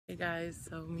Hey guys,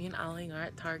 so me and Aling are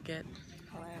at Target.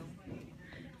 Hello.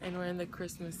 And we're in the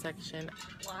Christmas section.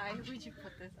 Why would you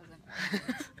put this as an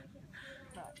ornament?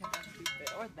 Not stupid.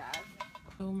 Or that.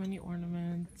 So many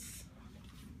ornaments.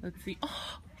 Let's see.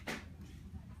 Oh!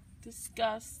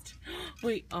 Disgust.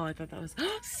 Wait, oh, I thought that was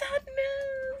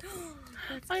sadness.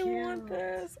 I want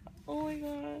this. Oh my god.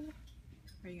 Where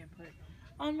are you gonna put it?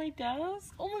 On my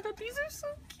desk. Oh my god, these are so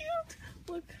cute.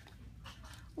 Look.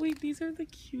 Wait, these are the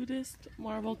cutest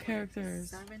Marvel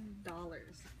characters. $7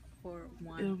 for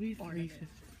one. It'll be ornament. $3.50.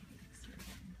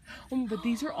 Oh, but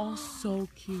these are all so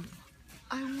cute.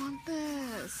 I want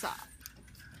this.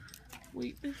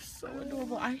 Wait, they're so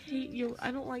adorable. I hate Yoda.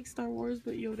 I don't like Star Wars,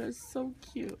 but Yoda is so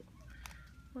cute.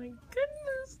 My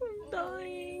goodness, I'm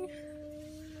dying.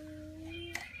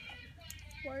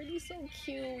 Why are these so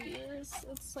cute? Yes,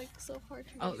 it's like so hard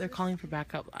to. Oh, they're calling for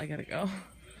backup. I gotta go.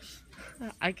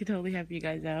 I could totally help you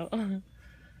guys out. Oh, this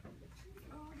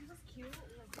is cute.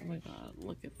 Oh my god,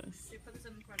 look at this. You put this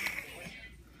in front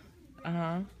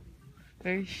of me.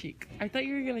 Very chic. I thought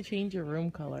you were gonna change your room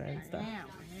color and stuff.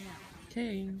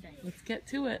 Okay, let's get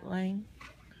to it, Lang.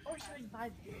 Or should I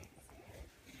buy this?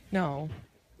 No.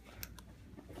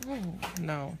 Oh,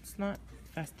 no, it's not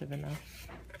festive enough.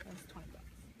 That's $20.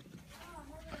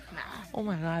 Oh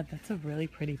my god, that's a really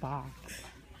pretty box.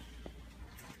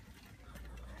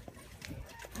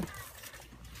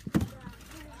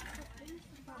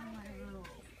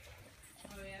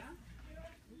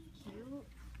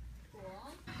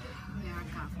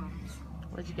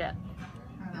 What'd you get?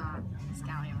 I got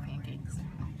scallion pancakes.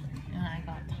 And I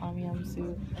got tom yum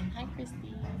soup. And hi,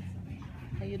 Christy.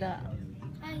 How you doing?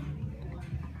 Hi.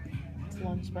 It's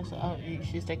lunch special. Oh,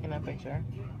 she's taking a picture.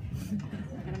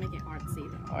 I'm gonna make it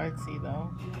artsy though. Artsy though.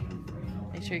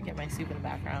 Make sure you get my soup in the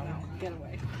background. Get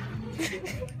away.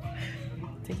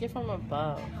 Take it from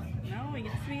above. No, it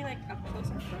gets to be like up close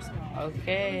and personal.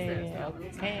 Okay,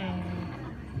 okay.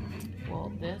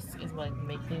 Well, this is like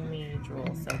making me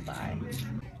drool so bad.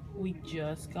 We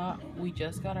just got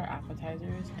our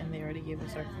appetizers and they already gave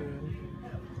us our food.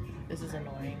 This is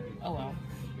annoying. Oh well.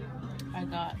 I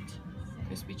got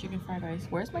crispy chicken fried rice.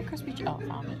 Where's my crispy chicken? Oh,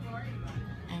 found it.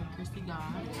 And Christy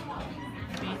got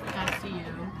beef castillo.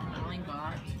 And Alan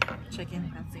got Chicken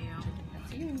castillo.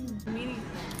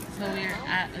 So we're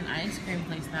at an ice cream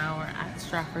place now. We're at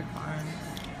Stratford Farms.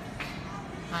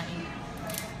 Hi.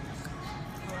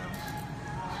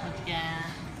 What you get?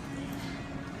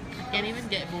 I can't even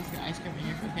get both your ice cream in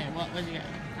your food. Okay, what'd you get?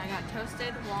 I got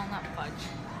toasted walnut fudge.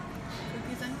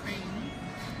 Cookies and cream.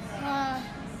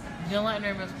 Vanilla and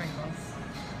rainbow sprinkles.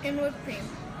 And whipped cream.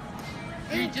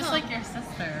 You're just like your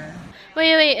sister.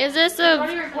 Wait, is this a... What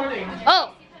are you recording?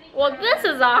 Oh, well this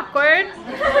is awkward.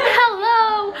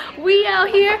 Hello, we out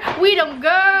here, we them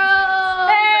girls.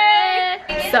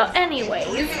 Hey. So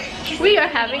anyways, we are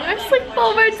having our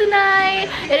sleepover tonight.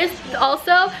 It is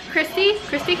also Christy's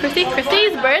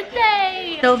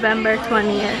birthday. November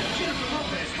 20th.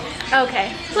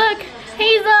 Okay, look,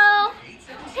 Hazel.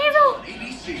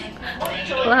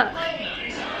 Look.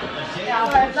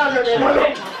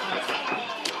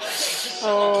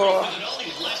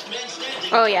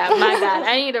 Oh yeah, my bad.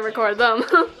 I need to record them.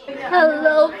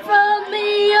 Hello from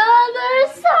the other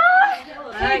side.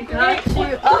 I got you.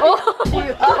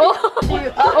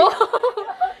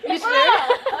 You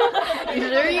sure? You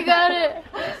sure you got it?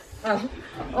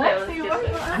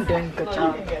 I'm doing a good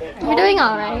job. You're doing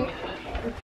all right.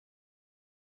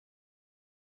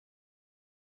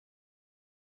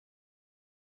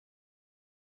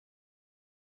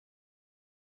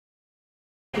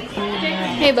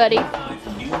 Hey, buddy.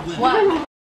 What?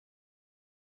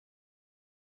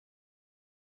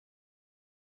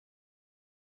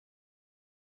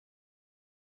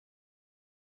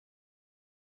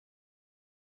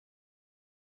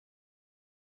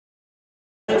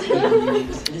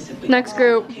 Next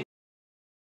group.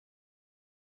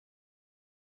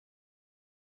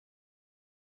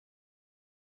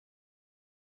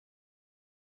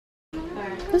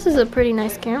 This is a pretty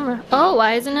nice camera. Oh,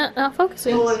 why isn't it not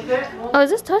focusing? Oh, is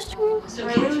this touchscreen?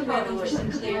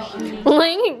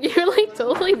 Lang, you're like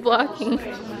totally vlogging.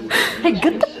 Hey,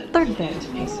 get the third day.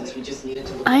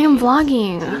 I am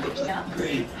vlogging.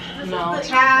 No.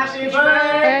 Happy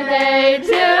birthday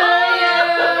to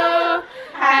you.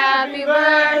 Happy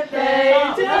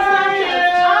birthday to you.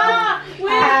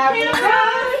 Happy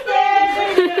birthday,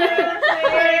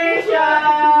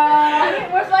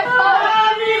 where's my phone?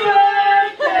 Happy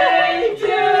birthday to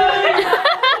you.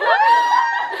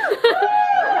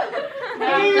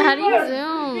 How do you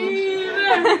zoom?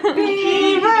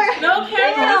 No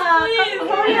cameras,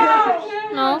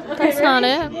 please. No, that's not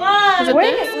it. Is it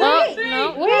this? Oh, no.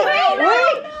 Wait.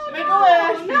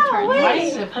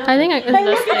 I think it's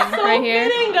this thing right here.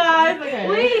 Guys.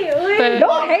 Okay. But,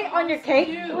 Don't hate on your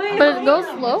cake. but it goes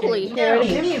slowly. Give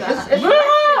me that.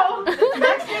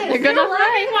 You're gonna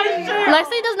fight.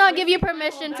 Lexi does not give you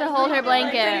permission to hold her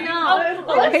blanket.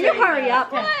 Can you hurry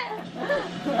up?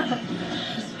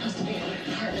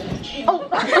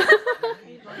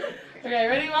 Okay,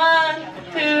 ready? 1,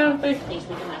 2, 3.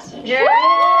 Yeah.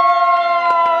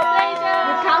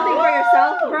 You're counting for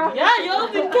yourself, bro? Yeah, y'all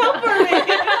can count for me.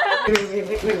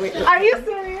 Wait. Are you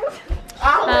serious?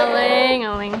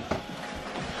 Oling.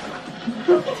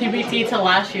 TBT to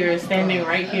last year is standing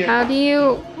right here. How do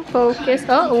you focus?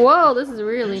 Oh, whoa, this is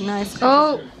really nice.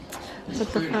 Oh,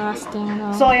 with the frosting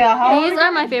though. So yeah, These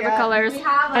are my favorite colors.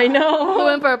 I know. Blue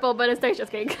and purple, but it's texture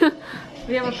cake.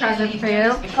 we have a present for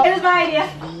you. It was my idea.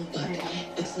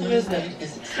 What is it?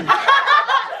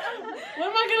 What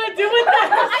am I gonna do with that?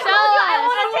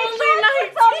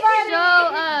 Show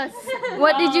us.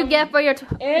 What did you get for your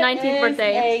 19th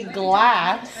birthday? A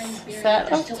glass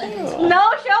set of 2.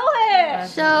 No, show it.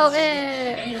 Show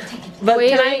it. But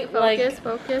Wait, focus.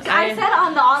 focus. I said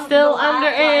on the Still the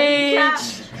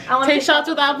underage. Take shots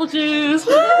with apple juice.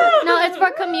 No, it's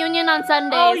for communion on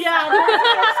Sundays. Oh yeah.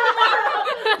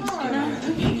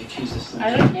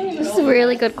 I don't think This is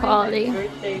really good quality.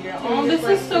 Oh, this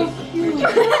is so cute.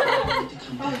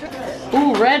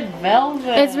 Ooh, red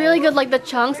velvet. It's really good. Like the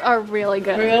chunks are really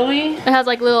good. Really? It has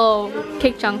like little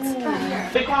cake chunks.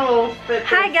 Big one will fit.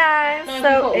 Hi guys.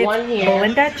 So it's one here.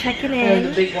 Belinda checking There's a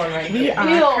in. big one right We here.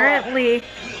 are currently.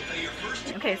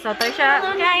 Okay, so Taisha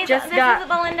just got. This is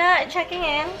Belinda checking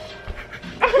in.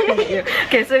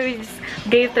 Okay, so we just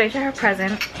gave Taisha her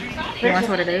present. Guess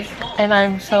what it is? And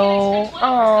I'm so. What is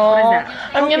Oh. that?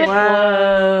 I'm gonna.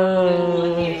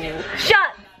 Whoa.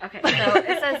 Shut! Okay, so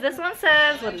it says, this one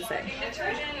says, what does it say?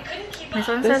 This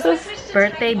one This says,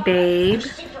 birthday babe.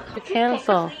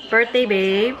 Cancel. Birthday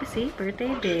babe. See?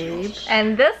 Birthday babe.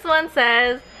 And this one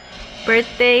says,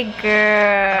 birthday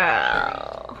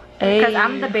girl. Because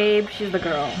I'm the babe, she's the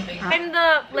girl. I'm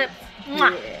the lips.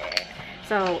 Mwah. Yeah.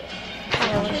 So,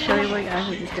 I'll show you what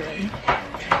Ashley is doing.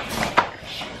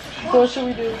 What should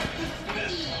we do?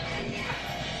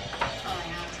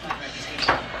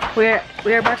 We're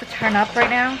about to turn up right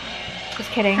now. Just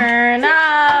kidding. Turn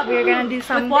up. We're gonna do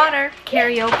some water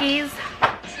karaoke's.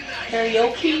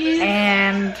 Karaoke.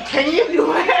 And Can you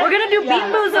do it? we're gonna do Bean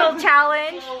Boozled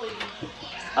challenge.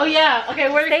 Oh yeah. Okay.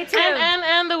 We're Stay tuned.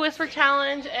 and the whisper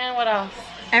challenge and what else?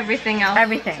 Everything else.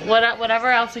 Everything. Whatever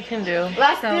else we can do.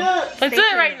 Let's do Let's do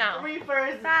it right now.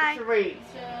 Bye.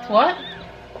 What?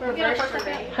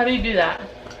 How do you do that?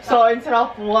 So instead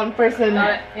of one person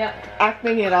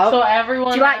acting it up, So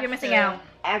everyone. You're missing out.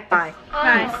 Bye.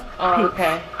 Nice. Oh,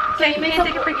 okay. Can you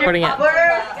take a picture? Recording it.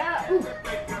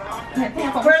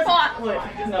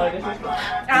 no, this is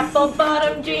Apple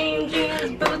bottom jeans,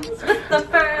 boots with the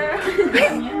fur.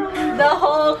 The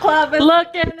whole club is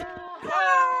Looking.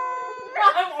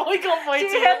 I'm only going way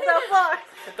too hit the floor.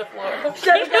 Hit the floor.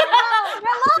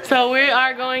 So we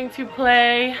are going to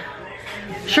play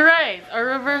charades, or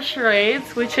reverse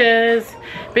charades, which is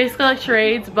basically like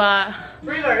charades, but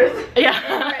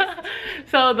yeah.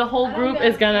 So the whole group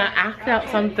is gonna act out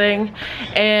something,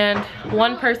 and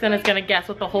one person is gonna guess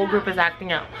what the whole group is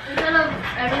acting out. Instead of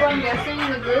everyone guessing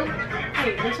in the group,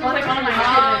 this was like one of my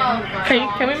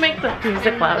Can we make the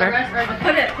music louder?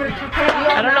 Put it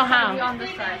I don't know how. on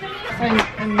this side.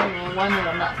 and one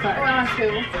on that side. Or on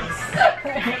two.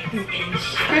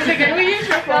 Christy, can we use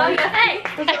your phone? Hey!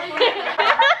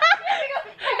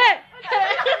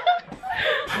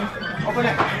 Open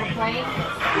it.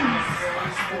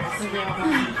 Is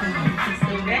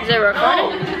it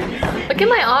recording? Look at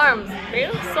my arms. They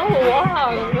look so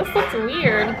long. This looks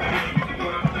weird.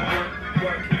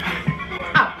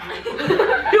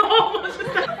 You almost I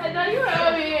thought you were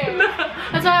over here.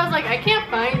 That's why I was like, I can't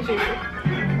find you.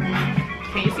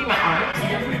 Can you see my arms?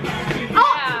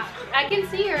 Oh! Yeah, I can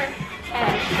see her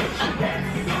head.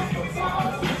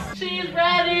 She's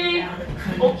ready.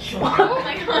 Oh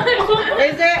my god.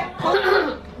 Is it?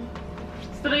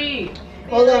 3.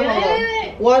 Hold on.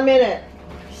 1 minute.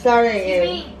 Starting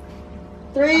in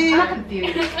 3.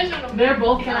 They're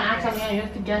both gonna act on it. You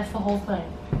have to guess the whole thing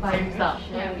by yourself.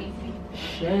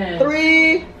 Shit.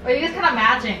 3, Or you just kind of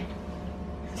imagine.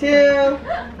 2. Oh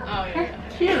yeah.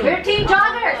 Cute. We're team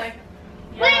joggers.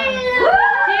 Team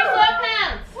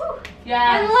sweatpants.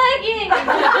 Yeah. Leggings.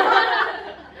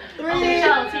 3, Team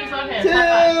sweatpants. 2,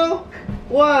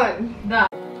 1.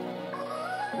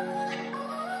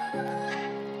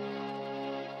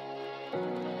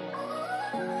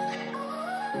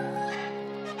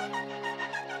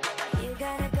 You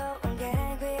gotta go and get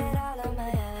angry at all of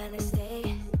my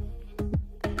honesty.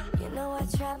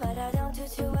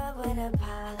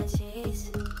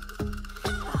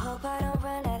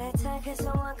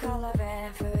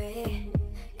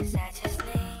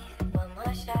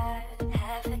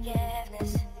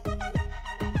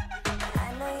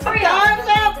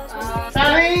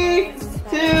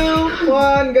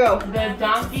 Go. The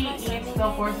donkey eats the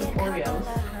horse's Oreos.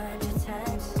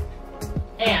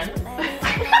 And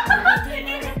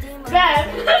then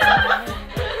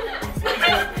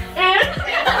and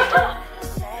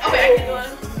Okay, I can do one.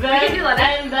 then can do letters.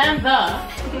 and then the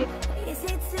Is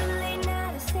it too late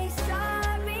now to say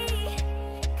sorry?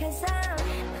 'Cause I'm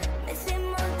missing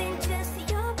more than just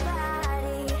your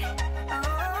body.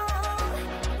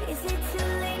 Oh, is it too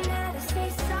late now to say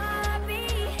sorry?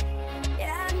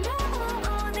 Yeah, I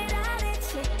know that I let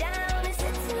you down. Is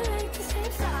it too late to say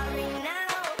sorry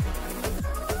now?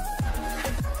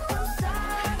 I'm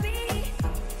sorry.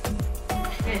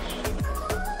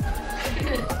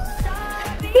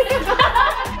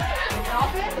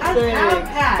 Six,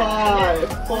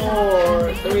 5,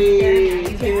 4,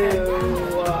 3, 2,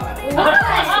 1.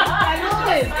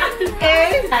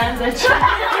 and the chicken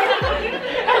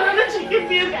and then the chicken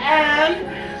feed and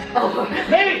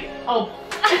baby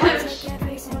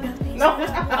no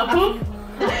a poop,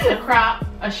 a crap,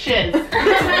 a shiz, a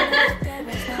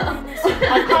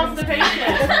constipation,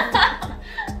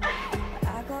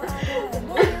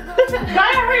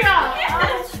 diarrhea.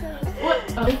 What?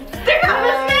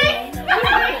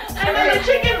 And then the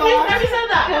chicken feed. Have you said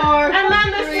that? 4, And then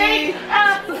the 3. snake.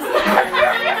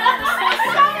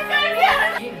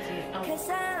 Cause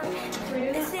I'm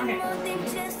missing more than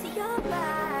just your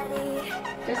body.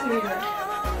 Just leave it.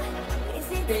 Is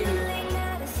it too late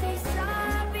now to say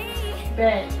sorry?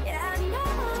 Bed. Yeah, I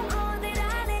know that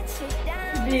I let you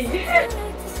down. B. Is it too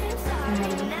late to say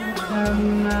sorry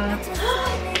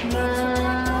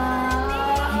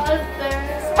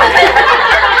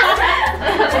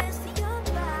Just your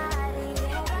body.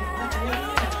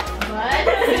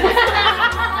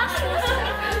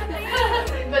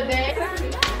 But then.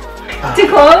 To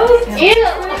close? Ew!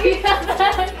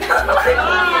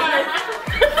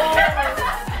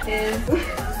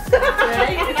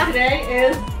 Today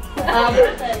is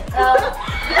birthday.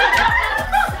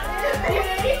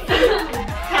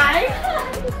 Hi.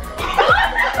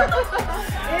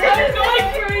 I'm going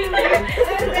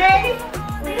crazy.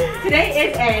 Today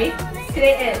is A.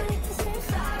 Today is.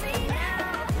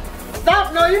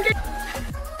 Stop! No, you can